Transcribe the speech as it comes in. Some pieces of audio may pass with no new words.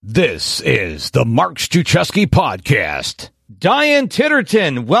This is the Mark Struczewski podcast. Diane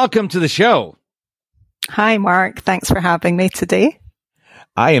Titterton, welcome to the show. Hi, Mark. Thanks for having me today.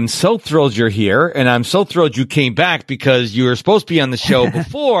 I am so thrilled you're here, and I'm so thrilled you came back because you were supposed to be on the show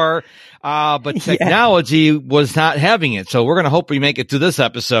before, but technology was not having it. So we're going to hope we make it to this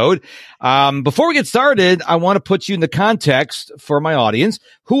episode. Before we get started, I want to put you in the context for my audience.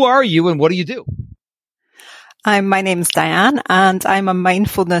 Who are you and what do you do? My name's Diane, and I'm a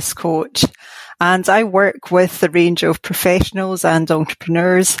mindfulness coach. And I work with a range of professionals and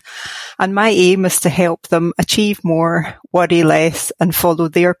entrepreneurs. And my aim is to help them achieve more, worry less, and follow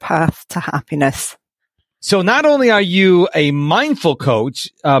their path to happiness. So not only are you a mindfulness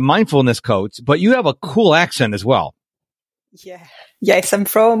coach, but you have a cool accent as well. Yeah. Yes, I'm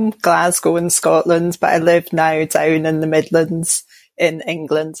from Glasgow in Scotland, but I live now down in the Midlands in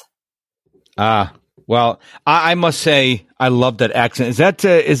England. Well, I must say I love that accent. Is that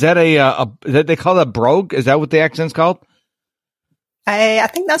they call that brogue? Is that what the accent's called? I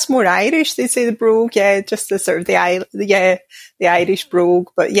think that's more Irish. They say the brogue, just the sort of the Irish brogue.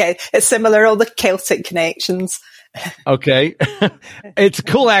 But yeah, it's similar, all the Celtic connections. Okay. It's a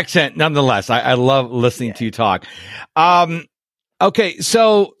cool accent nonetheless. I love listening to you talk. Okay,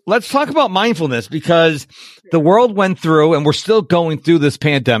 so let's talk about mindfulness because the world went through, and we're still going through this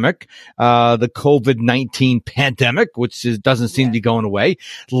pandemic, the COVID-19 pandemic, which doesn't seem to be going away.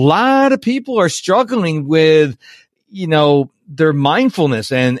 A lot of people are struggling with, their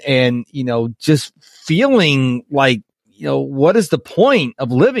mindfulness and, just feeling like, what is the point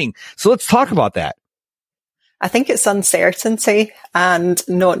of living? So let's talk about that. I think it's uncertainty and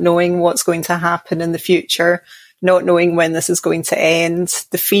not knowing what's going to happen in the future. Not knowing when this is going to end,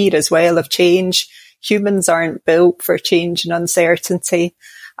 the fear as well of change. Humans aren't built for change and uncertainty.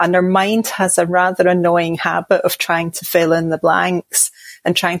 And our mind has a rather annoying habit of trying to fill in the blanks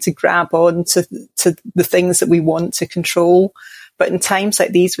and trying to grab on to the things that we want to control. But in times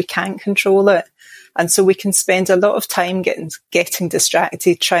like these, we can't control it. And so we can spend a lot of time getting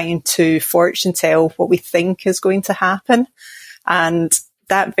distracted, trying to fortune tell what we think is going to happen. And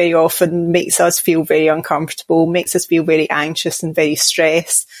that very often makes us feel very uncomfortable, makes us feel very anxious and very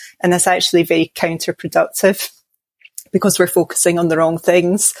stressed. And that's actually very counterproductive because we're focusing on the wrong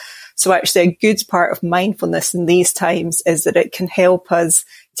things. So actually a good part of mindfulness in these times is that it can help us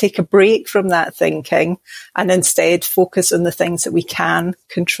take a break from that thinking and instead focus on the things that we can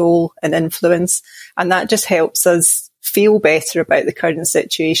control and influence. And that just helps us feel better about the current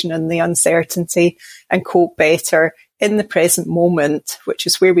situation and the uncertainty and cope better in the present moment, which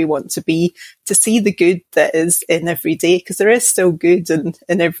is where we want to be, to see the good that is in every day, because there is still good in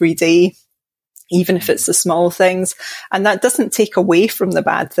every day, even if it's the small things. And that doesn't take away from the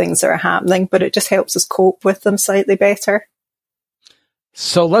bad things that are happening, but it just helps us cope with them slightly better.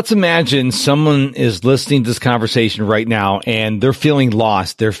 So let's imagine someone is listening to this conversation right now and they're feeling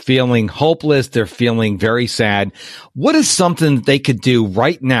lost. They're feeling hopeless. They're feeling very sad. What is something that they could do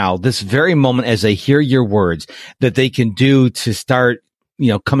right now, this very moment, as they hear your words, that they can do to start,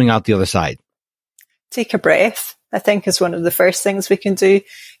 coming out the other side? Take a breath, I think, is one of the first things we can do.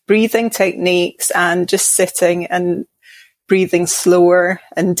 Breathing techniques and just sitting and breathing slower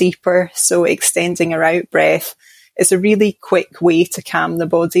and deeper. So extending our out breath is a really quick way to calm the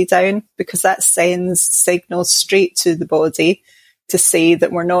body down because that sends signals straight to the body to say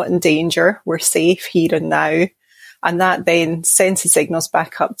that we're not in danger, we're safe here and now. And that then sends the signals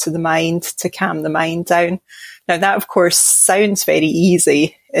back up to the mind to calm the mind down. Now that, of course, sounds very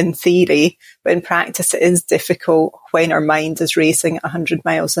easy in theory, but in practice it is difficult when our mind is racing at 100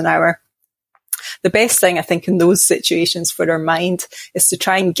 miles an hour. The best thing, I think, in those situations for our mind is to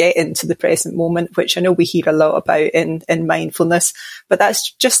try and get into the present moment, which I know we hear a lot about in mindfulness, but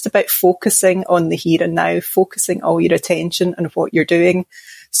that's just about focusing on the here and now, focusing all your attention on what you're doing.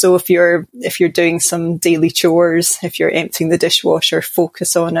 So if you're doing some daily chores, if you're emptying the dishwasher,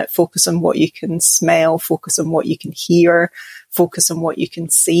 focus on it, focus on what you can smell, focus on what you can hear, focus on what you can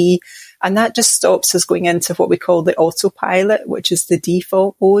see. And that just stops us going into what we call the autopilot, which is the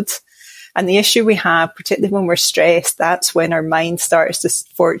default mode. And the issue we have, particularly when we're stressed, that's when our mind starts to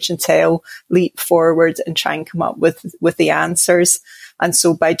fortune tell, leap forward and try and come up with the answers. And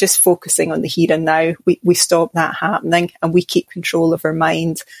so by just focusing on the here and now, we stop that happening and we keep control of our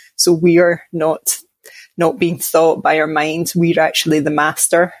mind. So we are not being thought by our mind. We're actually the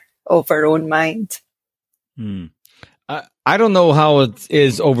master of our own mind. I don't know how it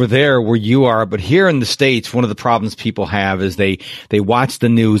is over there where you are, but here in the States, one of the problems people have is they watch the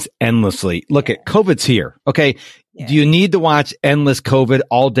news endlessly. Look at COVID's here. Okay. Do you need to watch endless COVID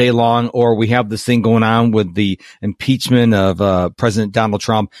all day long, or we have this thing going on with the impeachment of President Donald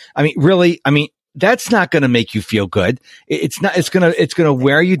Trump? I mean, really, that's not going to make you feel good. It's not, it's going to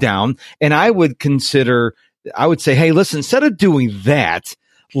wear you down. And I would say, hey, listen, instead of doing that,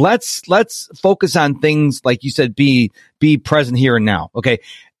 let's focus on things like you said, be present here and now. Okay.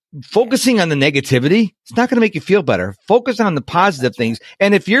 Focusing on the negativity, it's not going to make you feel better. Focus on the positive things.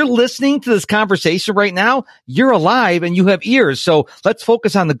 And if you're listening to this conversation right now, you're alive and you have ears. So let's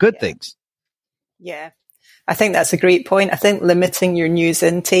focus on the good things. Yeah. I think that's a great point. I think limiting your news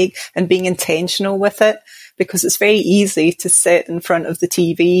intake and being intentional with it, because it's very easy to sit in front of the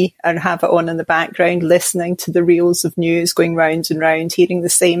TV and have it on in the background, listening to the reels of news going round and round, hearing the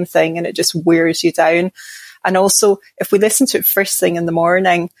same thing, and it just wears you down. And also, if we listen to it first thing in the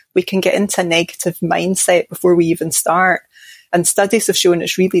morning, we can get into a negative mindset before we even start. And studies have shown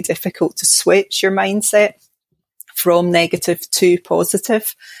it's really difficult to switch your mindset from negative to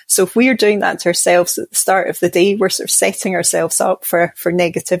positive. So if we are doing that to ourselves at the start of the day, we're sort of setting ourselves up for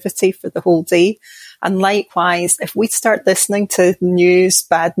negativity for the whole day. And likewise, if we start listening to news,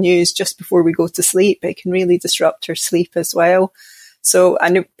 bad news, just before we go to sleep, it can really disrupt our sleep as well. So I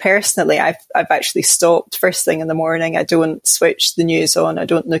know personally, I've actually stopped first thing in the morning. I don't switch the news on. I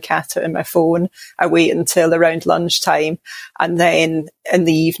don't look at it in my phone. I wait until around lunchtime. And then in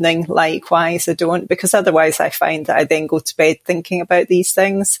the evening, likewise, I don't, because otherwise I find that I then go to bed thinking about these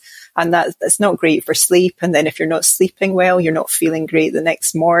things. And that's not great for sleep. And then if you're not sleeping well, you're not feeling great the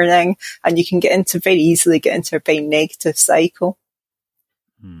next morning. And you can very easily get into a very negative cycle.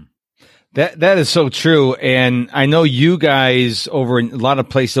 That is so true. And I know you guys over in a lot of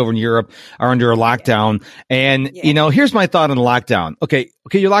places over in Europe are under a lockdown. And, here's my thought on the lockdown. Okay,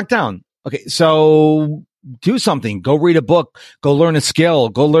 you're locked down. Okay, so do something. Go read a book. Go learn a skill.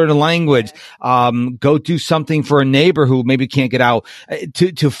 Go learn a language. Go do something for a neighbor who maybe can't get out.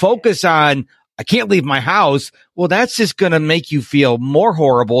 To focus on, I can't leave my house. Well, that's just going to make you feel more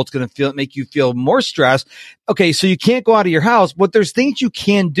horrible. It's going to make you feel more stressed. Okay, so you can't go out of your house, but there's things you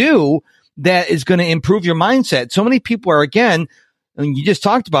can do that is going to improve your mindset. So many people are, again, and you just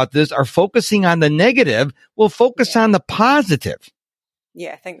talked about this, are focusing on the negative. Well, focus on the positive.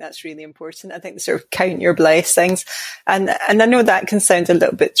 Yeah, I think that's really important. I think sort of count your blessings. And I know that can sound a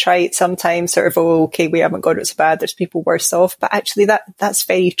little bit trite sometimes, sort of, oh, okay, we haven't got it so bad, there's people worse off. But actually that's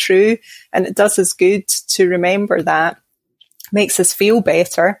very true. And it does us good to remember that. Makes us feel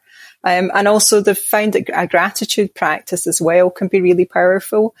better. And also they've found that a gratitude practice as well can be really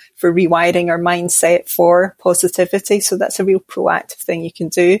powerful for rewiring our mindset for positivity. So that's a real proactive thing you can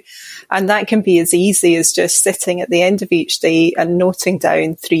do. And that can be as easy as just sitting at the end of each day and noting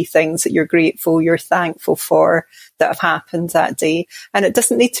down 3 things that you're grateful, you're thankful for that have happened that day. And it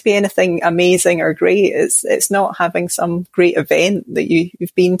doesn't need to be anything amazing or great. It's not having some great event that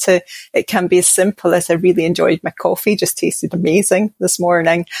you've been to. It can be as simple as I really enjoyed my coffee, just tasted amazing this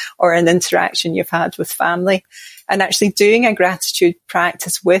morning, or an interaction you've had with family. And actually doing a gratitude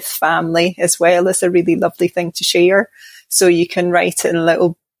practice with family as well is a really lovely thing to share. So you can write it in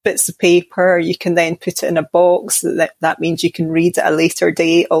little bits of paper. You can then put it in a box. That means you can read at a later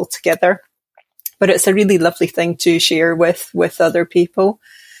date all together. But it's a really lovely thing to share with other people.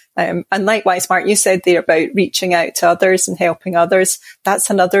 And likewise, Mark, you said there about reaching out to others and helping others.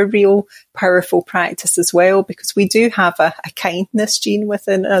 That's another real powerful practice as well, because we do have a kindness gene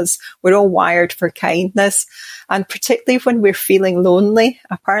within us. We're all wired for kindness. And particularly when we're feeling lonely,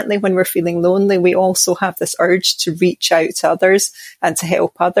 apparently when we're feeling lonely, we also have this urge to reach out to others and to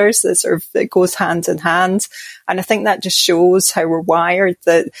help others. It goes hand in hand. And I think that just shows how we're wired,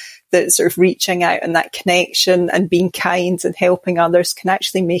 that sort of reaching out and that connection and being kind and helping others can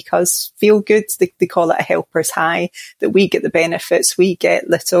actually make us feel good. They call it a helper's high, that we get the benefits. We get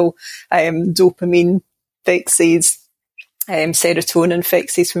little dopamine fixes, serotonin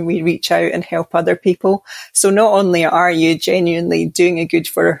fixes when we reach out and help other people. So not only are you genuinely doing a good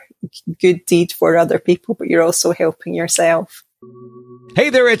deed for other people, but you're also helping yourself. Hey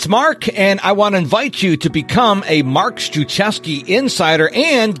there, it's Mark, and I want to invite you to become a Mark Struczewski Insider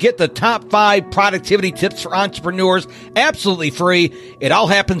and get the top 5 productivity tips for entrepreneurs absolutely free. It all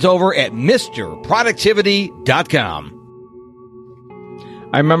happens over at MrProductivity.com.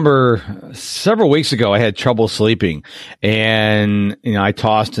 I remember several weeks ago, I had trouble sleeping, and, I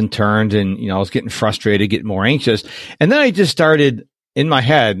tossed and turned, and, I was getting frustrated, getting more anxious. And then I just started in my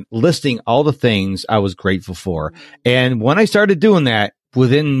head listing all the things I was grateful for. And when I started doing that,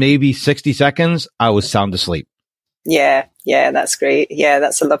 within maybe 60 seconds, I was sound asleep. Yeah, that's great. Yeah,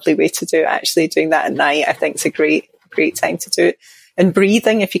 that's a lovely way to do it. Actually, doing that at night, I think, is a great time to do it. And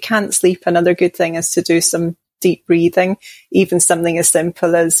breathing, if you can't sleep, another good thing is to do some deep breathing, even something as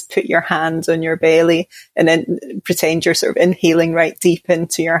simple as put your hand on your belly and then pretend you're sort of inhaling right deep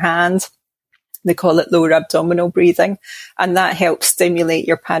into your hand. They call it lower abdominal breathing. And that helps stimulate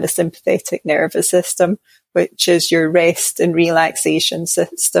your parasympathetic nervous system, which is your rest and relaxation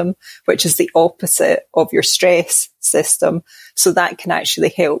system, which is the opposite of your stress system. So that can actually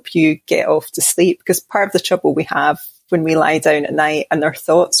help you get off to sleep, because part of the trouble we have when we lie down at night and our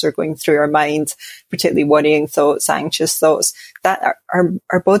thoughts are going through our mind, particularly worrying thoughts, anxious thoughts, that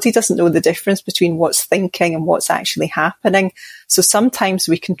our body doesn't know the difference between what's thinking and what's actually happening. So sometimes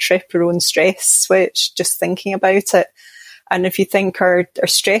we can trip our own stress switch just thinking about it. And if you think our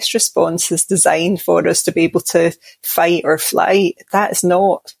stress response is designed for us to be able to fight or flight, that is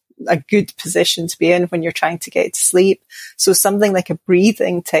not a good position to be in when you're trying to get to sleep. So something like a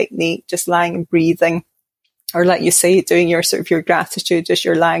breathing technique, just lying and breathing, or like you say, doing your sort of your gratitude as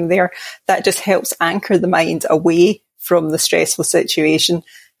you're lying there, that just helps anchor the mind away from the stressful situation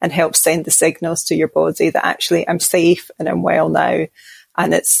and helps send the signals to your body that actually I'm safe and I'm well now.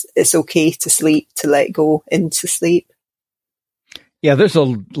 And it's okay to sleep, to let go into sleep. Yeah, there's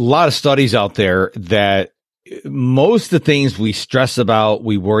a lot of studies out there that most of the things we stress about,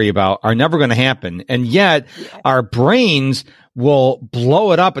 we worry about are never going to happen. And yet our brains will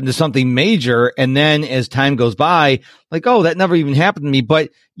blow it up into something major. And then as time goes by, like, oh, that never even happened to me.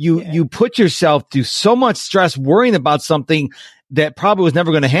 But you put yourself through so much stress worrying about something that probably was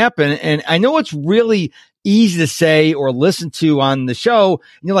never going to happen. And I know it's really easy to say or listen to on the show.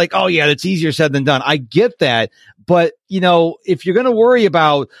 And you're like, oh yeah, that's easier said than done. I get that. But, if you're going to worry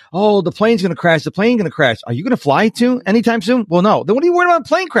about, oh, the plane's going to crash, are you going to fly too anytime soon? Well, no. Then what are you worried about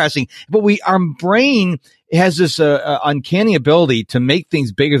plane crashing? But our brain has this uncanny ability to make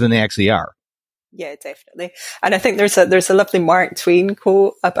things bigger than they actually are. Yeah, definitely. And I think there's a lovely Mark Twain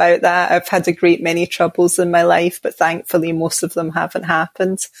quote about that. I've had a great many troubles in my life, but thankfully most of them haven't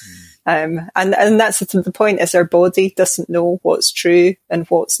happened. And that's the point, is our body doesn't know what's true and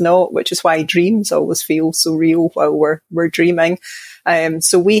what's not, which is why dreams always feel so real while we're dreaming.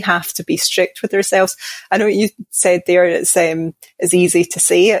 So we have to be strict with ourselves. I know what you said there, it's easy to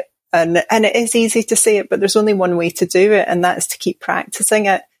say it, and it is easy to say it, but there's only one way to do it, and that is to keep practicing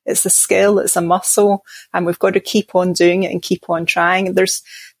it. It's a skill, it's a muscle, and we've got to keep on doing it and keep on trying.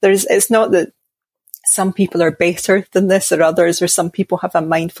 It's not that some people are better than this or others, or some people have a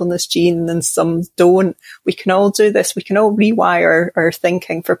mindfulness gene and some don't. We can all do this. We can all rewire our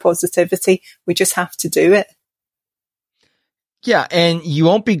thinking for positivity. We just have to do it. Yeah, and you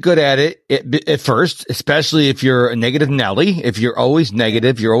won't be good at it at first, especially if you're a negative Nelly, if you're always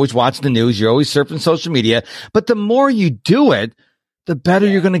negative, you're always watching the news, you're always surfing social media. But the more you do it, the better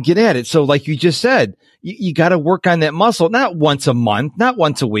you're going to get at it. So like you just said, you got to work on that muscle, not once a month, not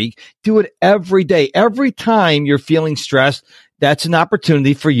once a week. Do it every day. Every time you're feeling stressed, that's an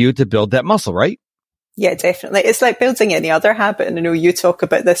opportunity for you to build that muscle, right? Yeah, definitely. It's like building any other habit. And I know you talk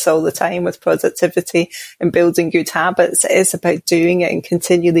about this all the time with productivity and building good habits. It is about doing it and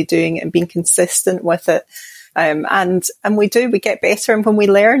continually doing it and being consistent with it. And we get better. And when we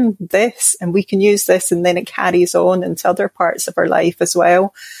learn this and we can use this, and then it carries on into other parts of our life as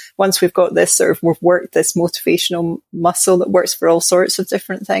well. Once we've got this we've worked this motivational muscle that works for all sorts of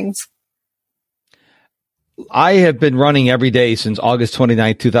different things. I have been running every day since August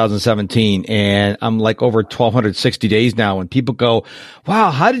 29th, 2017, and I'm like over 1,260 days now. And people go,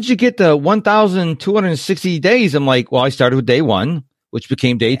 wow, how did you get to 1,260 days? I'm like, well, I started with day 1, which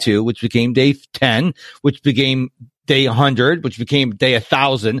became day 2, which became day 10, which became day 100, which became day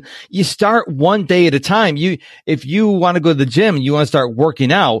 1,000. You start one day at a time. If you want to go to the gym and you want to start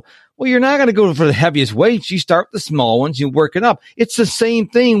working out, well, you're not going to go for the heaviest weights. You start with the small ones, you work it up. It's the same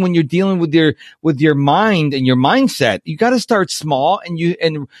thing when you're dealing with your mind and your mindset. You got to start small,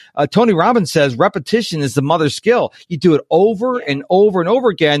 and Tony Robbins says repetition is the mother skill. You do it over and over and over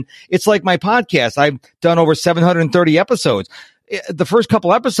again. It's like my podcast. I've done over 730 episodes. The first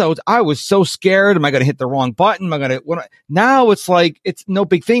couple episodes, I was so scared. Am I going to hit the wrong button? Now it's like, it's no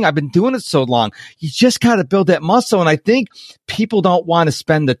big thing. I've been doing it so long. You just got to build that muscle. And I think people don't want to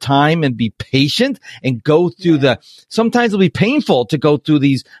spend the time and be patient and go through sometimes it'll be painful to go through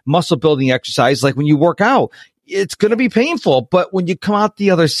these muscle building exercises. Like when you work out, it's going to be painful, but when you come out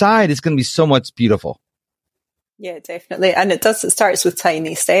the other side, it's going to be so much beautiful. Yeah, definitely. And it starts with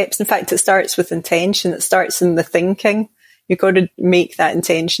tiny steps. In fact, it starts with intention. It starts in the thinking. You've got to make that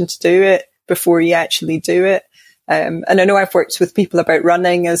intention to do it before you actually do it. And I know I've worked with people about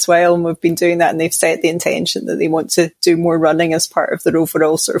running as well, and we've been doing that, and they've set the intention that they want to do more running as part of their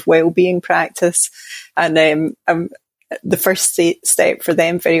overall sort of well-being practice. And the first step for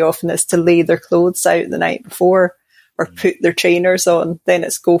them very often is to lay their clothes out the night before or put their trainers on. Then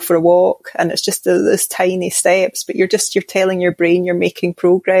it's go for a walk, and it's just those tiny steps, but you're telling your brain you're making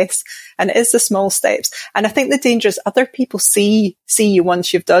progress, and it is the small steps. And I think the danger is other people see you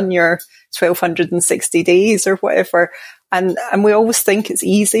once you've done your 1260 days or whatever. And we always think it's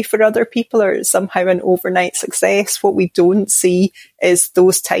easy for other people or it's somehow an overnight success. What we don't see is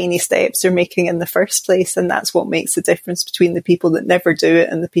those tiny steps they're making in the first place. And that's what makes the difference between the people that never do it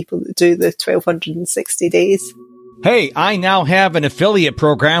and the people that do the 1260 days. Hey, I now have an affiliate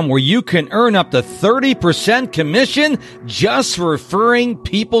program where you can earn up to 30% commission just for referring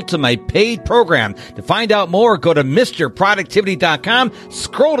people to my paid program. To find out more, go to MrProductivity.com,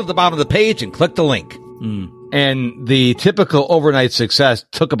 scroll to the bottom of the page and click the link. And the typical overnight success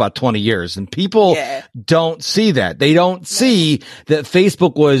took about 20 years. And people don't see that. They don't see that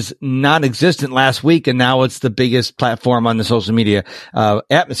Facebook was non-existent last week, and now it's the biggest platform on the social media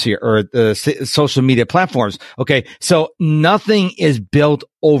atmosphere or the social media platforms. Okay, so nothing is built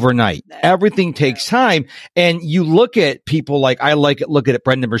overnight. Everything takes time. And you look at people like, look at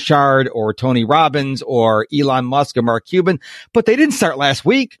Brendan Burchard or Tony Robbins or Elon Musk or Mark Cuban, but they didn't start last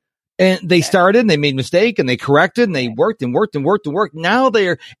week. And they started and they made a mistake and they corrected and they worked and worked and worked and worked. Now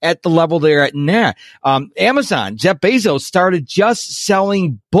they're at the level they're at now. Amazon, Jeff Bezos started just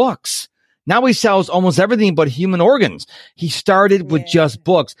selling books. Now he sells almost everything but human organs. He started with just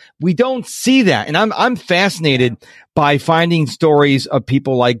books. We don't see that. And I'm fascinated by finding stories of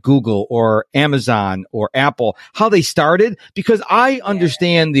people like Google or Amazon or Apple, how they started, because I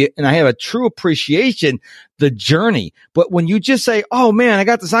understand and I have a true appreciation, the journey. But when you just say, oh man, I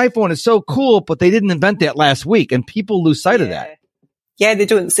got this iPhone, it's so cool, but they didn't invent that last week, and people lose sight of that. Yeah, they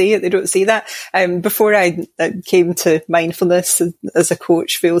don't see it. They don't see that. Before I came to mindfulness as a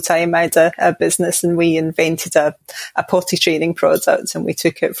coach full time, I had a business, and we invented a potty training product, and we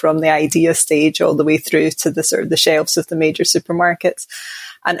took it from the idea stage all the way through to the sort of the shelves of the major supermarkets.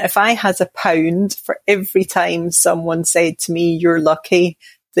 And if I had £1 for every time someone said to me, "You're lucky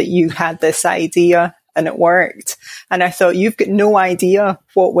that you had this idea and it worked," and I thought, you've got no idea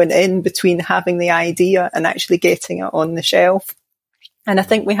what went in between having the idea and actually getting it on the shelf. And I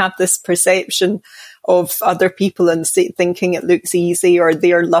think we have this perception of other people and thinking it looks easy or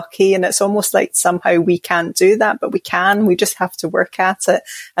they're lucky. And it's almost like somehow we can't do that, but we can. We just have to work at it.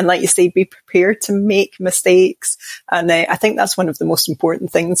 And like you say, be prepared to make mistakes. And I think that's one of the most important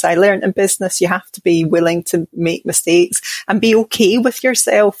things I learned in business. You have to be willing to make mistakes and be okay with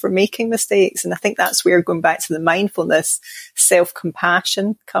yourself for making mistakes. And I think that's where, going back to the mindfulness,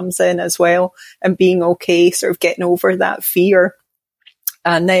 self-compassion comes in as well, and being okay, sort of getting over that fear.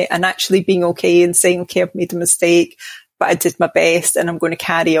 And actually being okay and saying, okay, I've made a mistake, but I did my best and I'm going to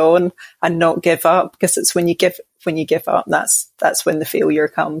carry on and not give up, because it's when you give up, that's when the failure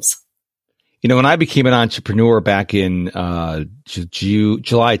comes. You know, when I became an entrepreneur back in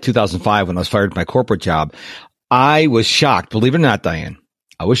July 2005, when I was fired from my corporate job, I was shocked. Believe it or not, Diane,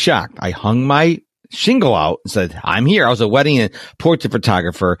 I was shocked. I hung my shingle out and said, I'm here. I was a wedding and portrait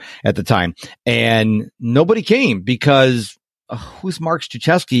photographer at the time, and nobody came because who's Mark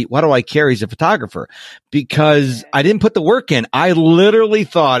Struczewski? Why do I care? He's a photographer. Because I didn't put the work in. I literally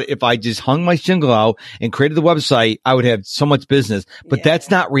thought if I just hung my shingle out and created the website, I would have so much business. But that's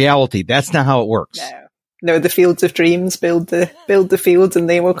not reality. That's not how it works. No, the fields of dreams, build the fields and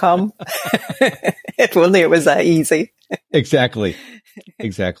they will come. If only it was that easy. Exactly.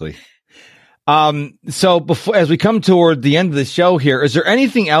 So before, as we come toward the end of the show here, is there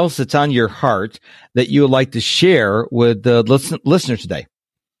anything else that's on your heart that you would like to share with the listeners today?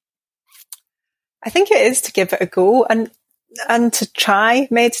 I think it is to give it a go and to try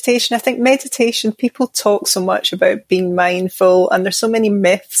meditation. I think meditation, people talk so much about being mindful, and there's so many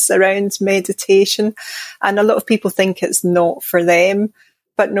myths around meditation, and a lot of people think it's not for them.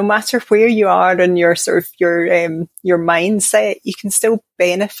 But no matter where you are in your sort of your mindset, you can still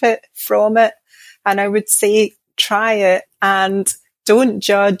benefit from it. And I would say try it, and don't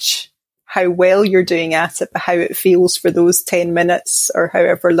judge how well you're doing at it, but how it feels for those 10 minutes or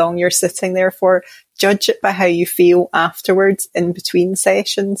however long you're sitting there for. Judge it by how you feel afterwards in between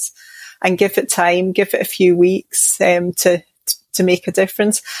sessions, and give it time, give it a few weeks to make a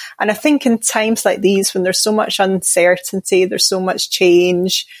difference. And I think in times like these, when there's so much uncertainty, there's so much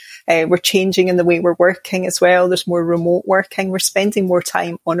change, we're changing in the way we're working as well. There's more remote working. We're spending more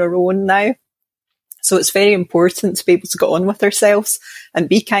time on our own now. So it's very important to be able to get on with ourselves and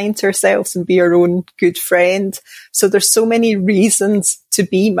be kind to ourselves and be our own good friend. So there's so many reasons to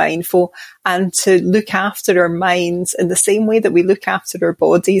be mindful and to look after our minds in the same way that we look after our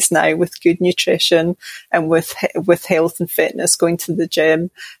bodies now, with good nutrition and with health and fitness, going to the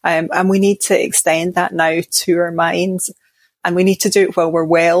gym. And we need to extend that now to our minds. And we need to do it while we're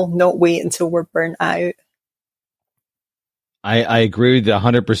well, not wait until we're burnt out. I agree with you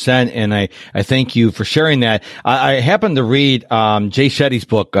 100%. And I thank you for sharing that. I happened to read, Jay Shetty's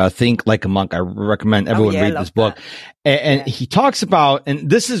book, Think Like a Monk. I recommend everyone read this book. And he talks about, and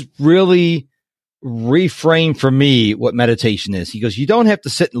this is really reframed for me what meditation is. He goes, you don't have to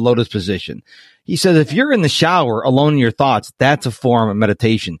sit in lotus position. He says, if you're in the shower alone in your thoughts, that's a form of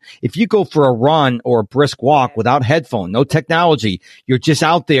meditation. If you go for a run or a brisk walk without headphone, no technology, you're just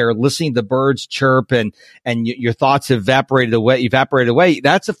out there listening to birds chirp and your thoughts evaporated away.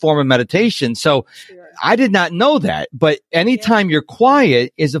 That's a form of meditation. So I did not know that, but anytime you're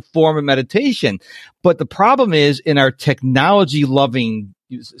quiet is a form of meditation. But the problem is, in our technology loving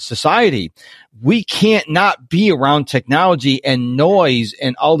society, we can't not be around technology and noise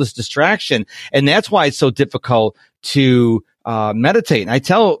and all this distraction. And that's why it's so difficult to meditate. And I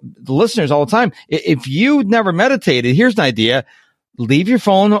tell the listeners all the time, if you never meditated, here's an idea: leave your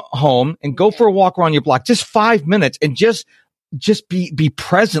phone home and go for a walk around your block, just 5 minutes, and just be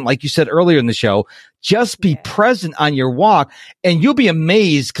present. Like you said earlier in the show, just be present on your walk, and you'll be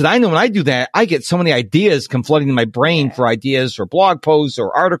amazed. Cause I know when I do that, I get so many ideas come flooding in my brain for ideas for blog posts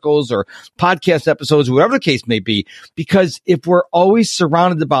or articles or podcast episodes, whatever the case may be. Because if we're always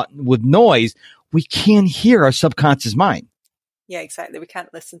surrounded with noise, we can't hear our subconscious mind. Yeah, exactly. We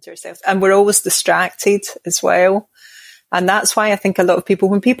can't listen to ourselves, and we're always distracted as well. And that's why I think a lot of people,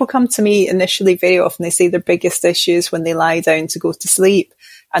 when people come to me initially, very often they say their biggest issues when they lie down to go to sleep.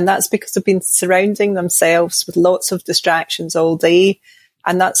 And that's because they've been surrounding themselves with lots of distractions all day.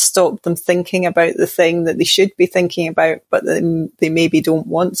 And that's stopped them thinking about the thing that they should be thinking about, but they maybe don't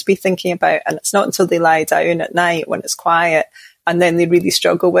want to be thinking about. And it's not until they lie down at night when it's quiet, and then they really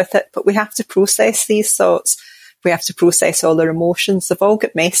struggle with it. But we have to process these thoughts. We have to process all our emotions. They've all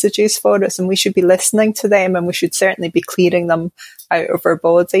got messages for us, and we should be listening to them, and we should certainly be clearing them out of our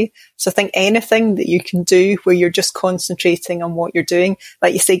body. So I think anything that you can do where you're just concentrating on what you're doing,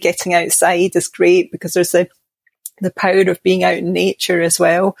 like you say, getting outside is great, because there's the power of being out in nature as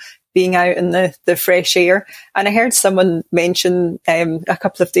well, being out in the fresh air. And I heard someone mention a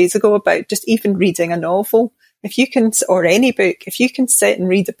couple of days ago about just even reading a novel. If you can, or any book, if you can sit and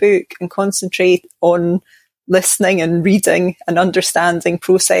read a book and concentrate on listening and reading and understanding,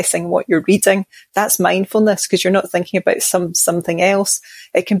 processing what you're reading, that's mindfulness, because you're not thinking about something else.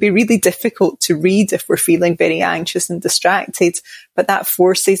 It can be really difficult to read if we're feeling very anxious and distracted, but that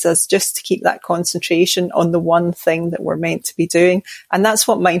forces us just to keep that concentration on the one thing that we're meant to be doing. And that's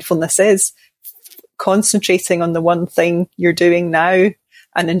what mindfulness is: concentrating on the one thing you're doing now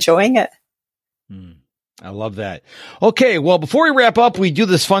and enjoying it. I love that. Okay. Well, before we wrap up, we do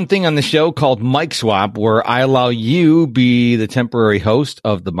this fun thing on the show called Mic Swap, where I allow you be the temporary host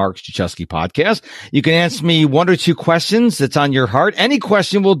of the Mark Struczewski podcast. You can ask me one or two questions that's on your heart. Any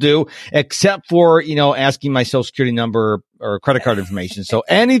question will do, except for, asking my social security number or credit card information. So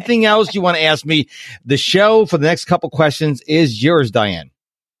anything else you want to ask me, the show for the next couple questions is yours, Diane.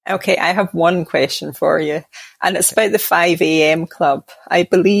 Okay, I have one question for you, and it's about the 5 a.m. club. I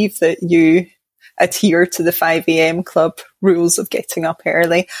believe that you adhere to the 5 a.m. club rules of getting up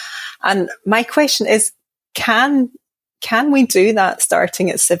early. And my question is, can we do that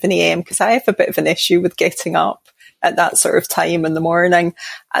starting at 7 a.m.? Because I have a bit of an issue with getting up at that sort of time in the morning.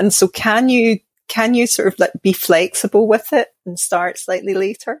 And so can you sort of be flexible with it and start slightly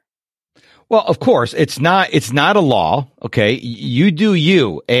later? Well, of course, it's not a law. Okay. You do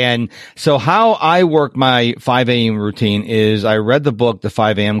you. And so how I work my 5 a.m. routine is I read the book, The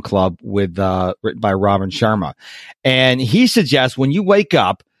 5 a.m. Club written by Robin Sharma. And he suggests when you wake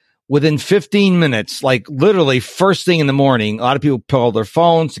up within 15 minutes, like literally first thing in the morning, a lot of people pull out their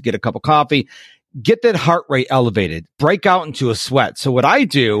phones to get a cup of coffee, get that heart rate elevated, break out into a sweat. So what I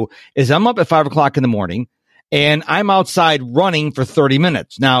do is I'm up at 5 o'clock in the morning, and I'm outside running for 30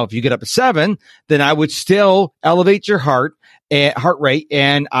 minutes. Now, if you get up at 7, then I would still elevate your heart rate,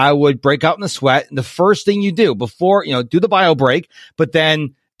 and I would break out in the sweat. And the first thing you do before, do the bio break, but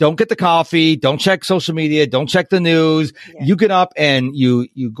then don't get the coffee, don't check social media, don't check the news. Yeah. You get up and you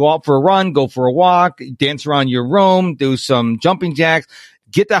go out for a run, go for a walk, dance around your room, do some jumping jacks,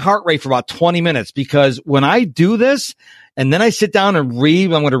 get that heart rate for about 20 minutes. Because when I do this, and then I sit down and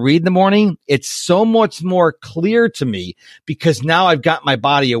read. I'm going to read in the morning. It's so much more clear to me because now I've got my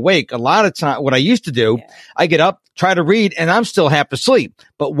body awake. A lot of time, what I used to do, I get up, try to read, and I'm still half asleep.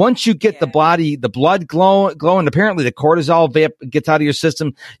 But once you get the blood glowing, apparently the cortisol gets out of your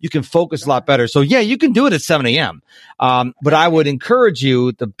system, you can focus a lot better. So yeah, you can do it at 7 a.m. But I would encourage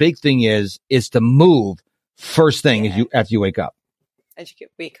you, the big thing is to move first thing after you wake up. As you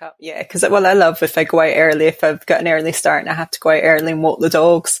wake up, because I love if I go out early, if I've got an early start and I have to go out early and walk the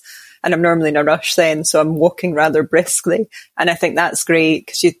dogs, and I'm normally in a rush then, so I'm walking rather briskly, and I think that's great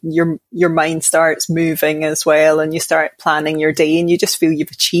because your mind starts moving as well, and you start planning your day, and you just feel you've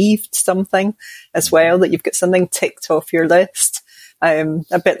achieved something as well, that you've got something ticked off your list. A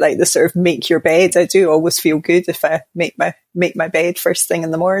bit like the sort of make your bed. I do always feel good if I make my bed first thing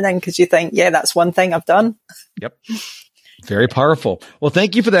in the morning, because you think, that's one thing I've done. Yep. Very powerful. Well,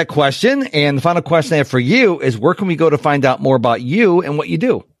 thank you for that question. And the final question I have for you is, where can we go to find out more about you and what you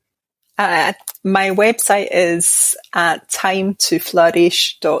do? My website is at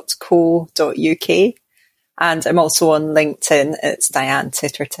timetoflourish.co.uk. And I'm also on LinkedIn. It's Diane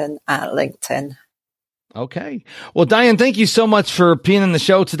Titterton at LinkedIn. Okay. Well, Diane, thank you so much for being on the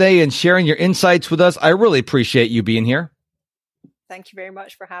show today and sharing your insights with us. I really appreciate you being here. Thank you very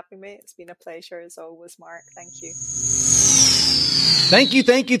much for having me. It's been a pleasure as always, Mark. Thank you. Thank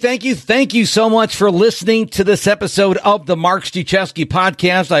you so much for listening to this episode of the Mark Struczewski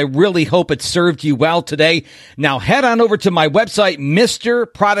podcast. I really hope it served you well today. Now head on over to my website,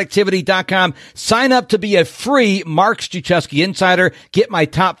 MrProductivity.com. Sign up to be a free Mark Struczewski Insider. Get my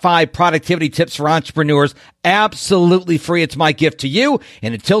top 5 productivity tips for entrepreneurs. Absolutely free. It's my gift to you.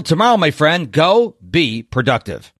 And until tomorrow, my friend, go be productive.